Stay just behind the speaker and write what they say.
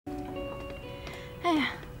哎呀，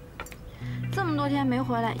这么多天没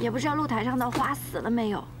回来，也不知道露台上的花死了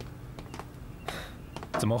没有。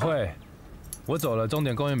怎么会？我走了，终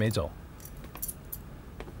点公园没走。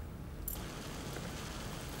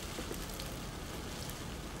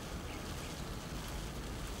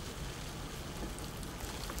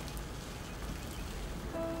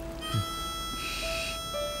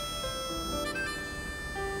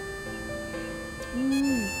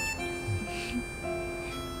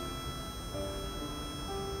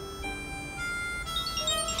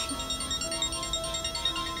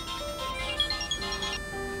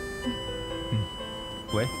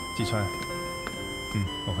喂，季川。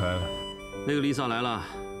我回来了。那个 Lisa 来了，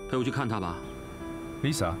陪我去看她吧。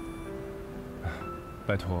Lisa，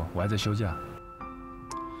 拜托，我还在休假。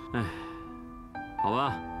哎，好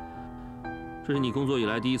吧，这是你工作以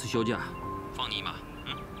来第一次休假，放你一马。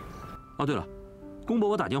哦，对了，宫伯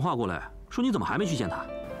伯打电话过来，说你怎么还没去见他？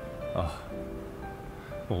哦，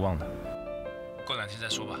我忘了，过2天再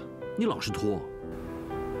说吧。你老是拖。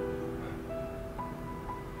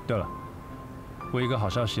对了。 我有一个好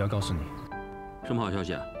消息要告诉你。什么好消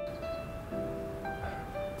息啊？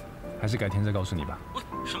还是改天再告诉你吧。喂，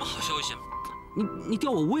什么好消息？你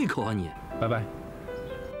吊我胃口啊你！拜拜。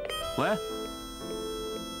喂。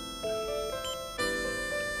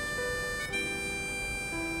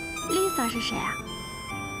Lisa 是谁啊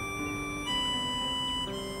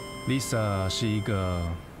 ？Lisa 是一个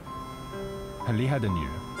很厉害的女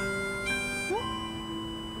人。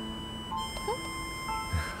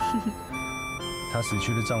她死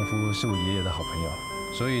去的丈夫是我爷爷的好朋友，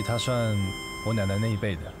所以她算我奶奶那一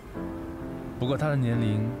辈的。不过她的年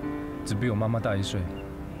龄只比我妈妈大1岁。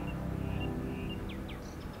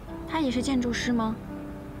她也是建筑师吗？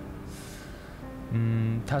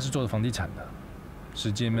她是做房地产的，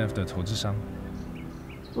是 GMF 的投资商。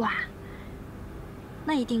哇，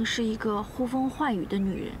那一定是一个呼风唤雨的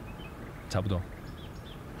女人。差不多。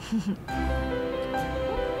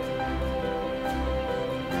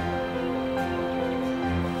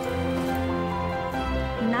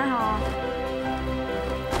你拿好。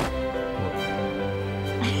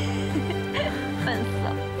笨死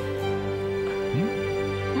了。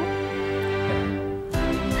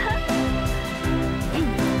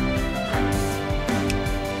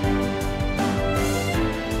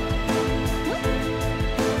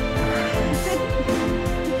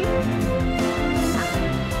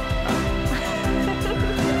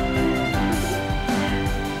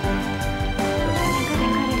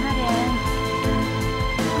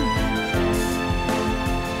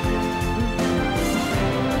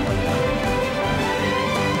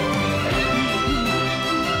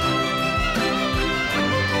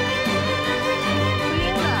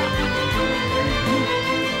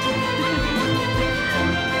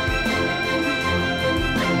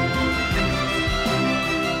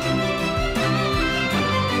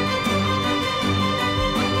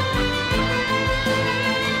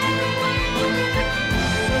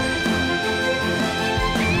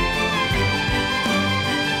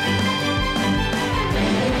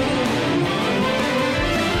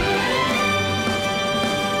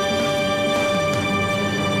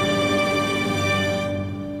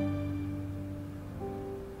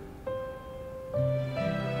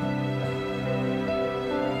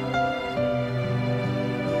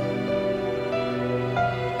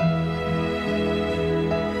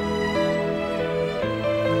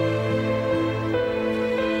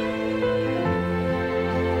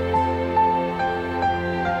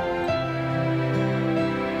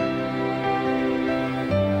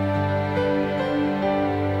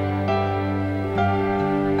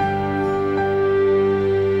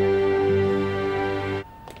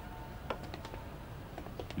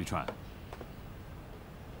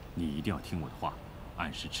听我的话，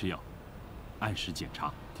按时吃药，按时检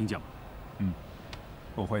查，听见吗？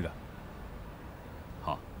我会的。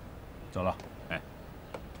好，走了。哎。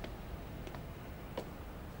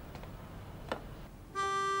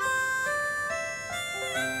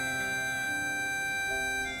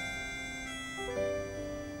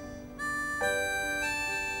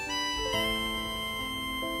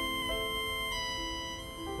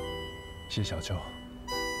谢小秋。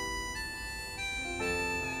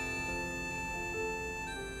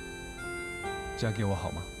嫁给我好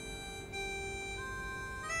吗？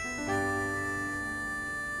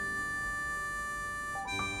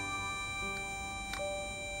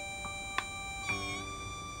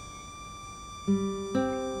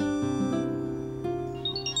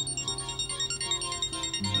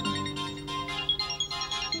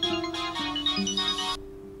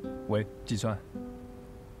喂，季川。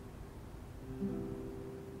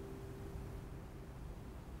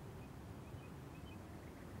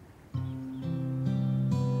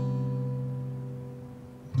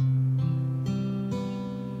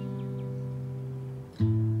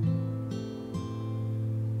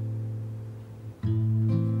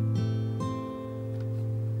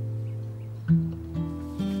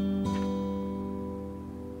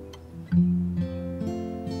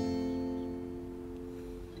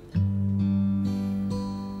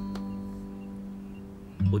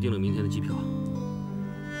订了明天的机票。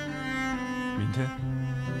明天？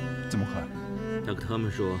这么快？大哥他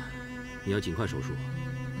们说你要尽快手术，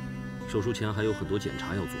手术前还有很多检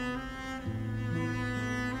查要做。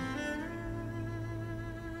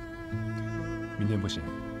明天不行，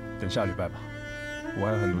等下礼拜吧，我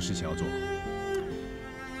还有很多事情要做。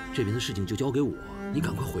这边的事情就交给我，你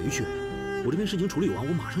赶快回去。我这边事情处理完，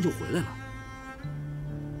我马上就回来了。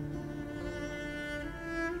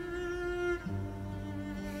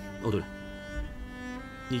哦，对了，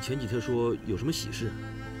你前几天说有什么喜事？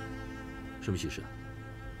什么喜事啊？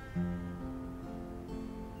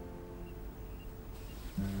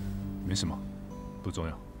没什么，不重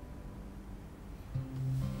要。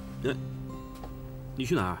哎，你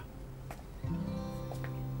去哪儿？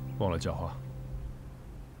忘了讲话。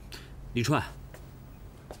李川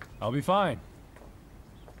I'll be fine。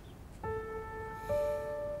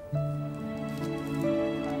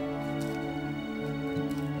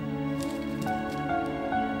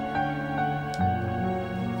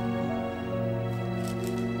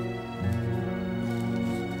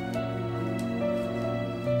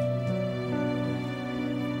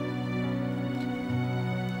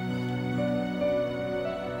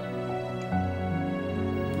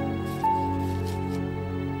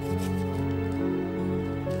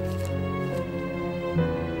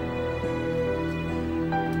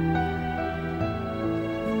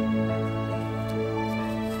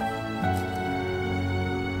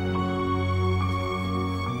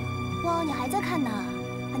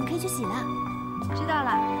去洗了。知道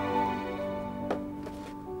了。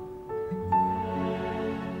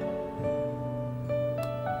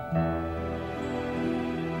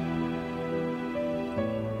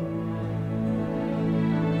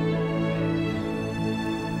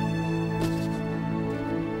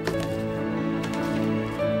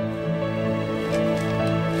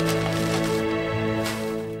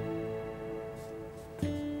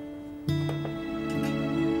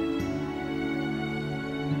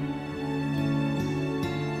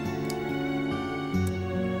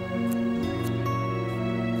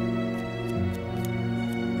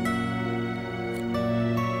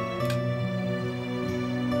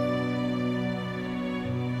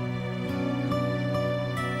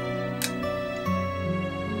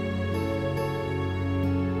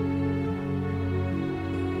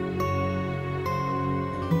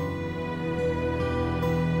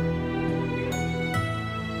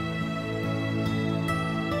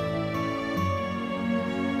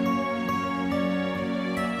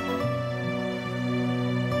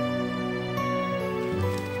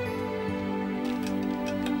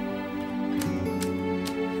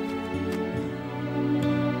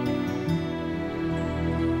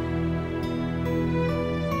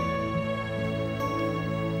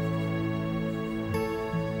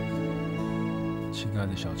亲爱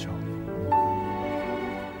的小乔，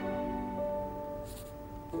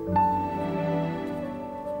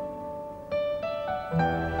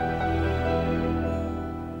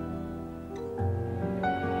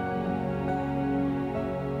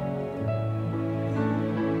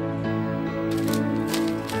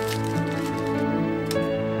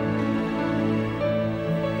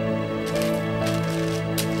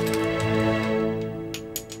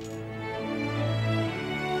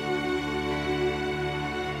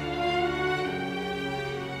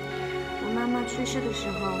去世的时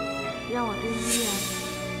候，让我对医院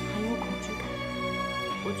很有恐惧感。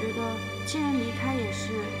我觉得亲人离开也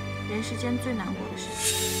是人世间最难过的事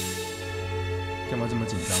情。干嘛这么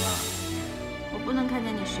紧张啊？我不能看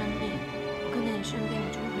见你生病，我看见你生病，我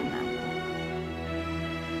就会很难过。